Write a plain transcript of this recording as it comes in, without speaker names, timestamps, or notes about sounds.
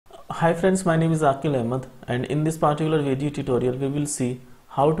Hi friends, my name is Akil Ahmed, and in this particular video tutorial we will see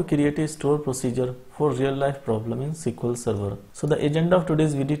how to create a store procedure for real life problem in SQL Server. So the agenda of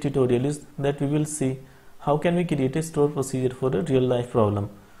today's video tutorial is that we will see how can we create a store procedure for a real life problem.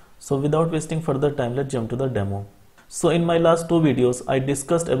 So without wasting further time, let's jump to the demo. So in my last two videos I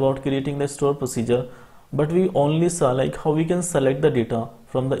discussed about creating the store procedure, but we only saw like how we can select the data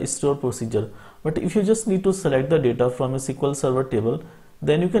from the store procedure. But if you just need to select the data from a SQL Server table,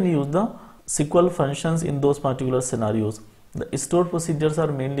 then you can use the SQL functions in those particular scenarios. The store procedures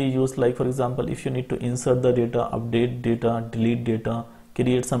are mainly used, like for example, if you need to insert the data, update data, delete data,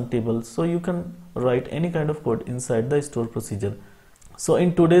 create some tables, so you can write any kind of code inside the store procedure. So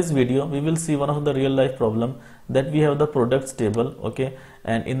in today's video we will see one of the real life problem that we have the products table, okay,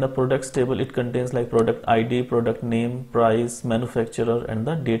 and in the products table it contains like product ID, product name, price, manufacturer and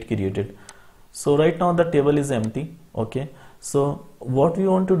the date created. So right now the table is empty, okay. So what we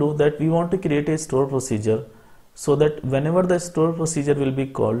want to do, that we want to create a store procedure so that whenever the store procedure will be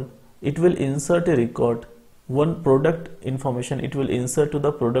called, it will insert a record, one product information it will insert to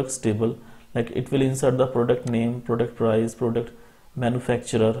the products table, like it will insert the product name, product price, product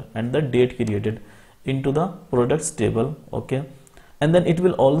manufacturer and the date created into the products table, okay. And then it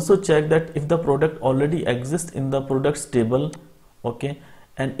will also check that if the product already exists in the products table, okay,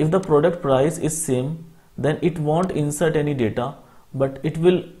 and if the product price is same, then it won't insert any data, but it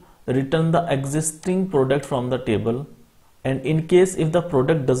will return the existing product from the table. And in case if the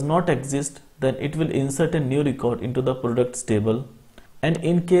product does not exist, then it will insert a new record into the products table. And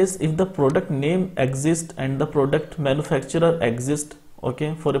in case if the product name exists and the product manufacturer exists,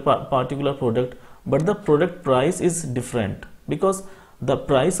 okay, for a particular product, but the product price is different, because the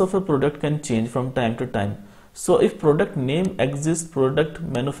price of a product can change from time to time. So if product name exists, product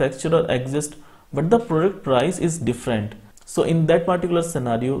manufacturer exists, but the product price is different, so in that particular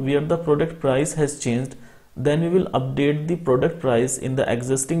scenario where the product price has changed, then we will update the product price in the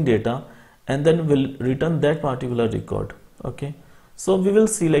existing data and then we'll return that particular record, okay. So we will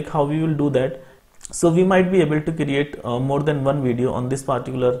see like how we will do that. So we might be able to create more than one video on this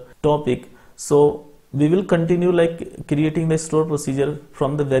particular topic. So we will continue like creating the store procedure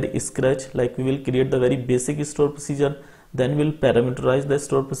from the very scratch, like we will create the very basic store procedure, then we'll parameterize the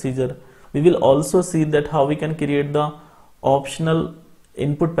store procedure. We will also see that how we can create the optional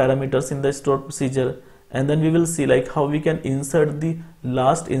input parameters in the store procedure, and then we will see like how we can insert the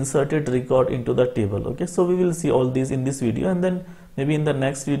last inserted record into the table, okay. So we will see all these in this video, and then maybe in the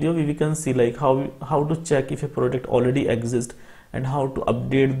next video we can see like how to check if a product already exists and how to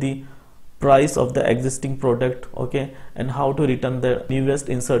update the price of the existing product, okay, and how to return the newest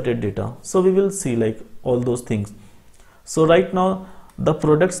inserted data. So we will see like all those things. So right now the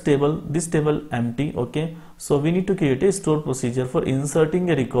products table, this table empty, okay. So we need to create a store procedure for inserting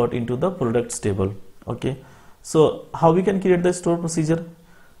a record into the products table, okay. So how we can create the store procedure?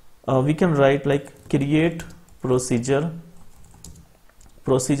 We can write like create procedure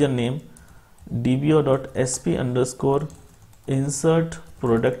name dbo.sp underscore insert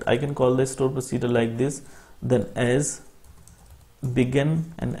product. I can call the store procedure like this, then as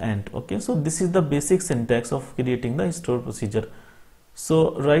begin and end, okay. So this is the basic syntax of creating the store procedure.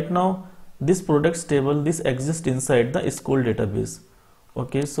 So right now this products table, this exists inside the school database,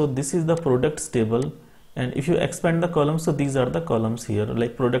 okay. So this is the products table, and if you expand the columns, so these are the columns here,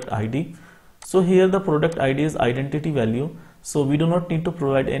 like product ID. So here the product ID is identity value, so we do not need to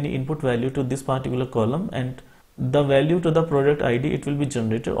provide any input value to this particular column, and the value to the product ID, it will be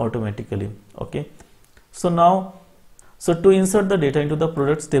generated automatically, okay. So now, so to insert the data into the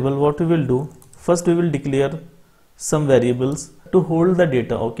products table, what we will do, first we will declare some variables to hold the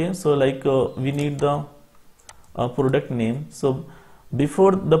data, okay. So like we need the product name. So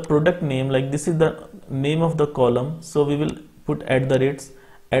before the product name, like this is the name of the column, so we will put at the rates.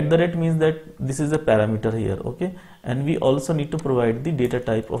 At the rate means that this is a parameter here, okay, and we also need to provide the data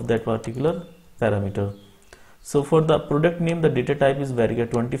type of that particular parameter. So for the product name, the data type is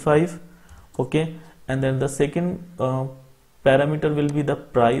varchar25, okay, and then the second parameter will be the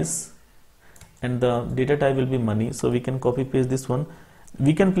price and the data type will be money. So we can copy paste this one.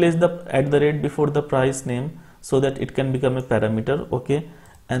 We can place the at the rate before the price name so that it can become a parameter, okay,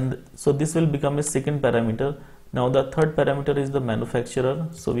 and so this will become a second parameter. Now the third parameter is the manufacturer,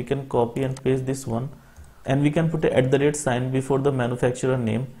 so we can copy and paste this one, and we can put a at the rate sign before the manufacturer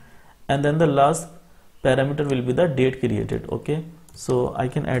name, and then the last parameter will be the date created, okay. So I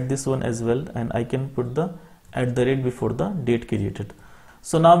can add this one as well, and I can put the at the rate before the date created.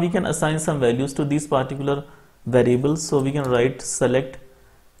 So now we can assign some values to these particular variables. So we can write select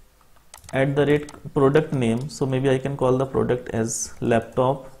 @ product name. So maybe I can call the product as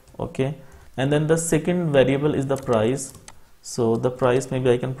laptop, okay. And then the second variable is the price. So the price,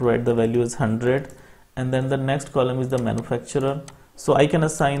 maybe I can provide the value is 100, and then the next column is the manufacturer. So I can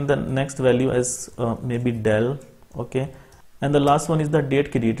assign the next value as maybe Dell, okay. And the last one is the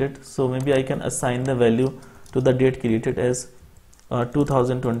date created. So maybe I can assign the value to the date created as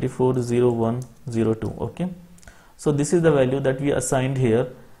 2024-01-02, okay. So this is the value that we assigned here.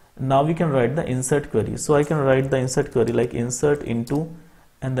 Now we can write the insert query. So I can write the insert query like insert into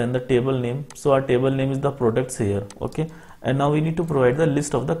and then the table name. So our table name is the products here, okay. And now we need to provide the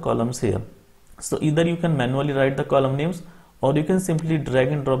list of the columns here. So either you can manually write the column names, or you can simply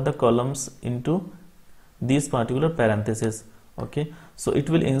drag and drop the columns into these particular parentheses, okay. So it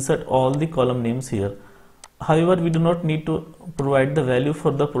will insert all the column names here. However, we do not need to provide the value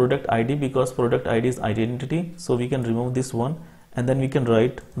for the product ID because product ID is identity. So we can remove this one, and then we can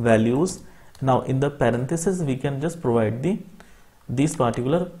write values. Now in the parentheses we can just provide these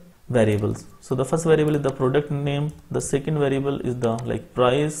particular variables. So the first variable is the product name, the second variable is the like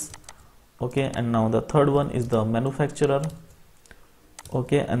price, okay, and now the third one is the manufacturer,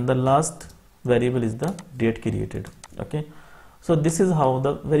 okay, and the last variable is the date created, okay. So this is how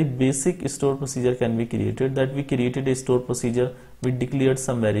the very basic store procedure can be created, that we created a store procedure, we declared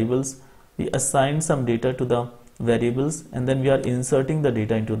some variables, we assigned some data to the variables, and then we are inserting the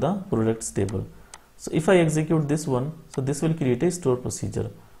data into the products table. So if I execute this one, so this will create a store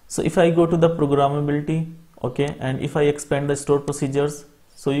procedure. So if I go to the programmability, okay, and if I expand the store procedures,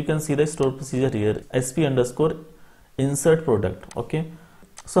 so you can see the store procedure here, sp_insert product, okay.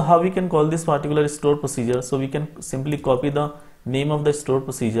 So how we can call this particular store procedure? So we can simply copy the name of the store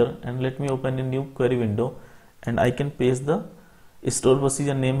procedure, and let me open a new query window, and I can paste the store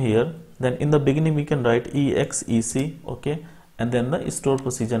procedure name here. Then in the beginning we can write exec, okay, and then the store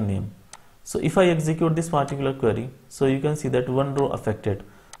procedure name. So if I execute this particular query, so you can see that one row affected.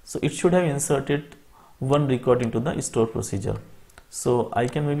 So it should have inserted one record into the store procedure. So I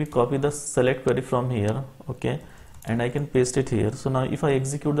can maybe copy the select query from here, okay, and I can paste it here. So now if I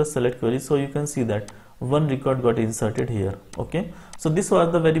execute the select query, so you can see that one record got inserted here, okay. So this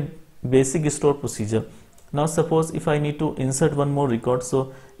was the very basic store procedure. Now suppose if I need to insert one more record,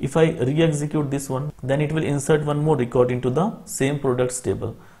 so if I re-execute this one, then it will insert one more record into the same products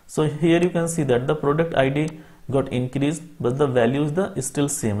table. So here you can see that the product ID got increased, but the value is still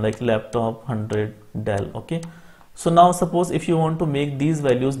same, like laptop, 100, Dell, okay. So now suppose if you want to make these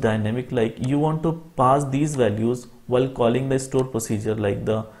values dynamic, like you want to pass these values while calling the store procedure, like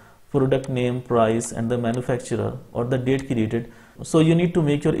the product name, price, and the manufacturer or the date created. So you need to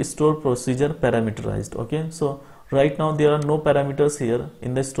make your store procedure parameterized, okay. So right now there are no parameters here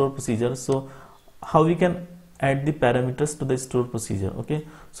in the store procedure. So how we can add the parameters to the store procedure, okay.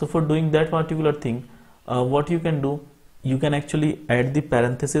 So for doing that particular thing, what you can do, you can actually add the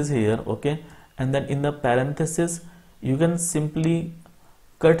parentheses here, okay, and then in the parentheses you can simply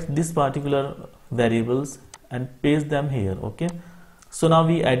cut this particular variables and paste them here, okay. So now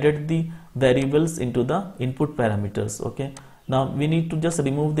we added the variables into the input parameters, okay. Now we need to just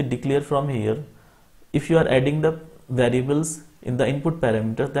remove the declare from here. If you are adding the variables in the input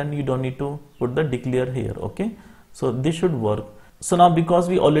parameters, then you don't need to put the declare here, okay. So this should work. So now because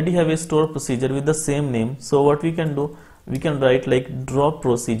we already have a store procedure with the same name, so what we can do, we can write like drop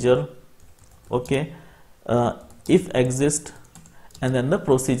procedure, okay, if exist, and then the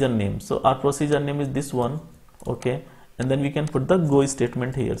procedure name. So our procedure name is this one, okay, and then we can put the go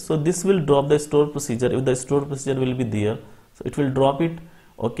statement here. So this will drop the store procedure. If the store procedure will be there, so it will drop it,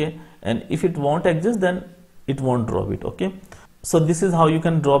 okay, and if it won't exist, then it won't drop it, okay. So this is how you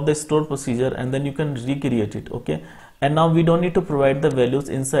can drop the store procedure, and then you can recreate it, okay. And now we don't need to provide the values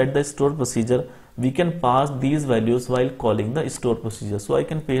inside the store procedure. We can pass these values while calling the store procedure. So I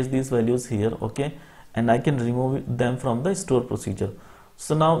can paste these values here, okay, and I can remove them from the store procedure.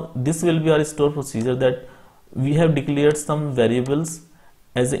 So now this will be our store procedure, that we have declared some variables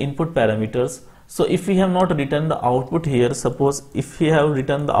as input parameters. So if we have not written the output here, suppose if we have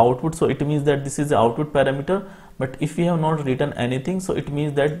written the output, so it means that this is the output parameter. But if we have not written anything, so it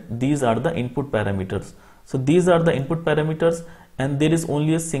means that these are the input parameters. So these are the input parameters, and there is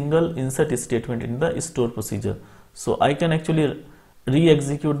only a single insert statement in the store procedure. So I can actually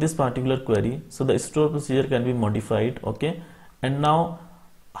re-execute this particular query, so the store procedure can be modified, okay. And now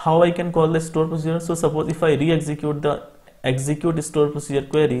how I can call the store procedure? So suppose if I re-execute the execute store procedure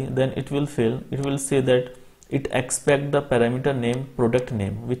query, then it will fail. It will say that it expect the parameter name product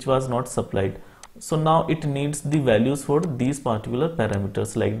name, which was not supplied. So now it needs the values for these particular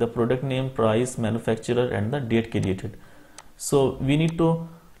parameters, like the product name, price, manufacturer, and the date created. So we need to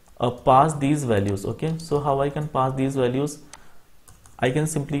pass these values, okay. So how I can pass these values? I can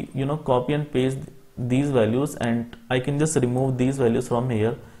simply copy and paste these values, and I can just remove these values from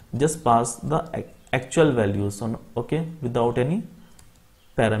here, just pass the actual values on, okay, without any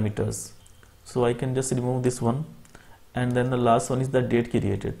parameters. So I can just remove this one, and then the last one is the date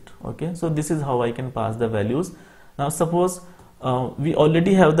created. Okay, so this is how I can pass the values. Now suppose we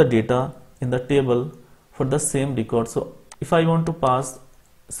already have the data in the table for the same record. So if I want to pass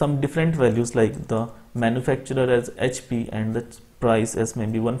some different values like the manufacturer as HP and the price as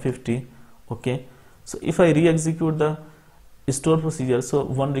maybe 150, okay, so if I re-execute the store procedure, so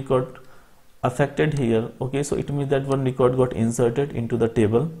one record affected here, okay, so it means that one record got inserted into the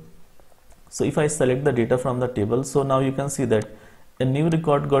table. So if I select the data from the table, so now you can see that a new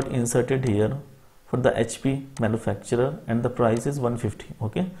record got inserted here for the HP manufacturer and the price is 150.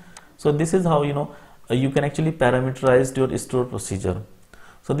 Okay, so this is how you can actually parameterize your store procedure.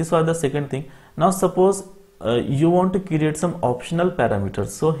 So this was the second thing. Now suppose you want to create some optional parameters.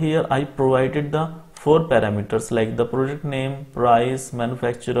 So here I provided the 4 parameters like the product name, price,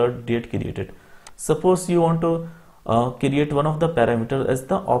 manufacturer, date created. Suppose you want to create one of the parameters as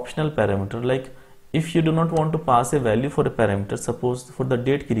the optional parameter, like if you do not want to pass a value for a parameter, suppose for the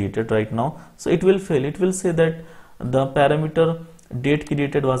date created right now, so it will fail. It will say that the parameter date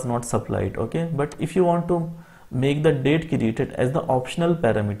created was not supplied. Okay, but if you want to make the date created as the optional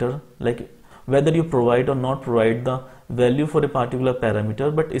parameter, like whether you provide or not provide the value for a particular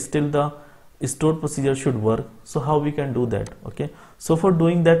parameter, but still the stored procedure should work. So how we can do that? Okay, so for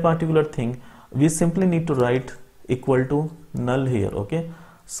doing that particular thing, we simply need to write equal to null here. Okay,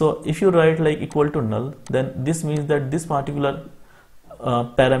 so if you write like equal to null, then this means that this particular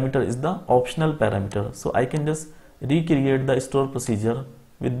parameter is the optional parameter. So I can just recreate the store procedure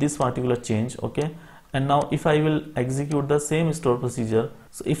with this particular change. Okay, and now if I will execute the same store procedure,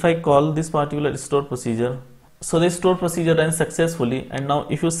 so if I call this particular store procedure, so the store procedure runs successfully. And now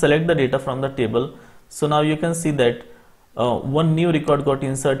if you select the data from the table, so now you can see that one new record got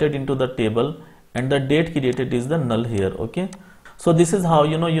inserted into the table and the date created is the null here. Okay, so this is how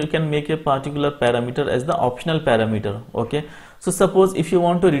you can make a particular parameter as the optional parameter. Okay, so suppose if you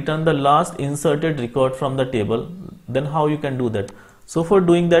want to return the last inserted record from the table, then how you can do that? So for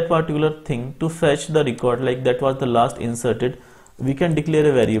doing that particular thing, to fetch the record like that was the last inserted, we can declare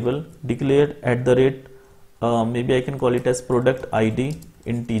a variable, declare at the rate maybe I can call it as product ID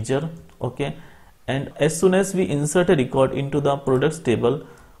integer. Okay, and as soon as we insert a record into the products table,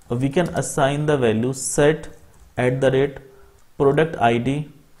 we can assign the value set at the rate product ID,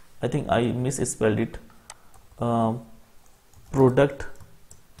 I think I misspelled it, product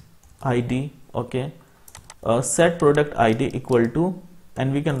ID. Okay, set product ID equal to,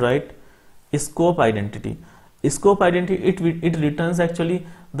 and we can write scope identity. Scope identity, it returns actually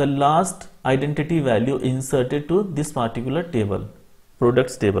the last identity value inserted to this particular table,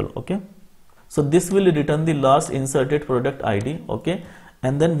 products table. Okay, so this will return the last inserted product ID. Okay,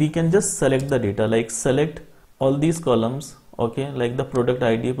 and then we can just select the data, like select all these columns. Okay, like the product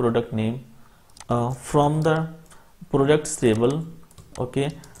ID, product name, from the products table.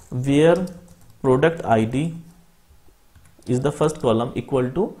 Okay, where product ID is the first column equal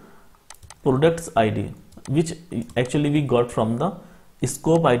to products ID, which actually we got from the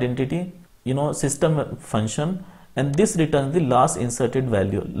scope identity system function, and this returns the last inserted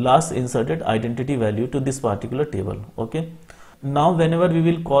value, last inserted identity value to this particular table. Okay, now whenever we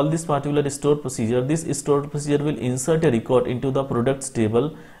will call this particular store procedure, this store procedure will insert a record into the products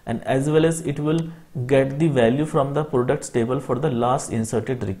table, and as well as it will get the value from the products table for the last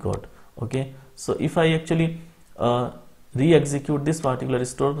inserted record. Okay, so if I actually re-execute this particular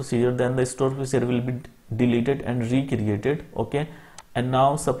store procedure, then the store procedure will be deleted and recreated. Okay, and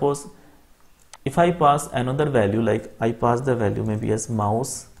now suppose if I pass another value, like I pass the value maybe as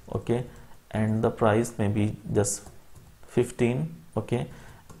mouse. Okay, and the price maybe just 15. Okay,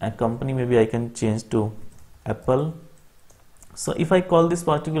 and company maybe I can change to Apple. So if I call this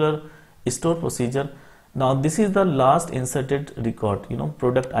particular store procedure, now this is the last inserted record,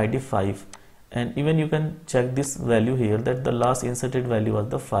 product ID 5, and even you can check this value here that the last inserted value was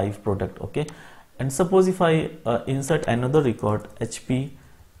the 5 product. Okay, and suppose if I insert another record HP,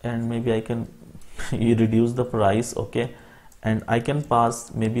 and maybe I can reduce the price. Okay, and I can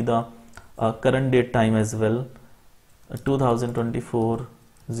pass maybe the current date time as well, 2024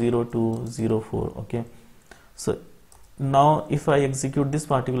 0204. Okay, so now if I execute this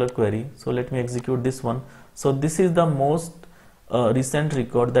particular query, so let me execute this one. So this is the most recent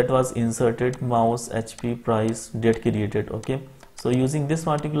record that was inserted, mouse, HP, price, date created. Okay, so using this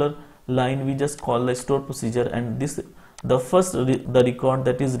particular line we just call the store procedure, and this the first the record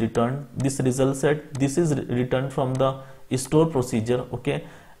that is returned, this result set, this is returned from the store procedure. Okay,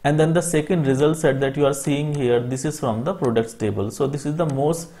 and then the second result set that you are seeing here, this is from the products table. So this is the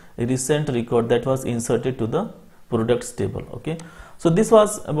most recent record that was inserted to the products table. Okay, so this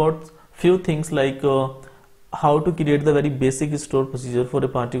was about few things like how to create the very basic store procedure for a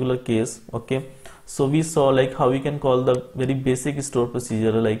particular case. Okay, so we saw like how we can call the very basic store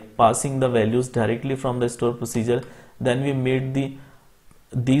procedure, like passing the values directly from the store procedure. Then we made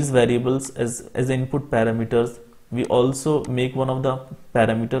these variables as input parameters. We also make one of the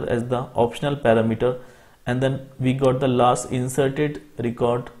parameter as the optional parameter, and then we got the last inserted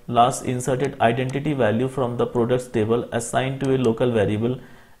record, last inserted identity value from the products table assigned to a local variable,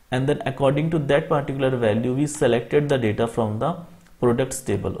 and then according to that particular value we selected the data from the products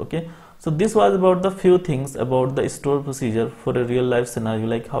table. Okay, so this was about the few things about the store procedure for a real life scenario,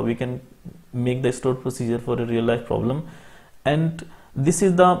 like how we can make the store procedure for a real life problem. And this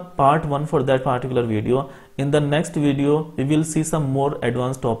is the part 1 for that particular video. In the next video we will see some more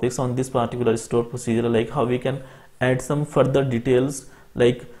advanced topics on this particular store procedure, like how we can add some further details,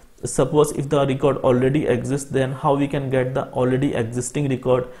 like suppose if the record already exists, then how we can get the already existing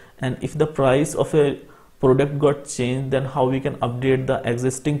record, and if the price of a product got changed, then how we can update the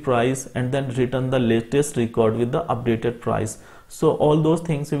existing price and then return the latest record with the updated price. So all those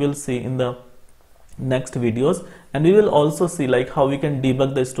things we will see in the next videos, and we will also see like how we can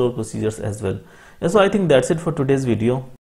debug the store procedures as well. So I think that's it for today's video.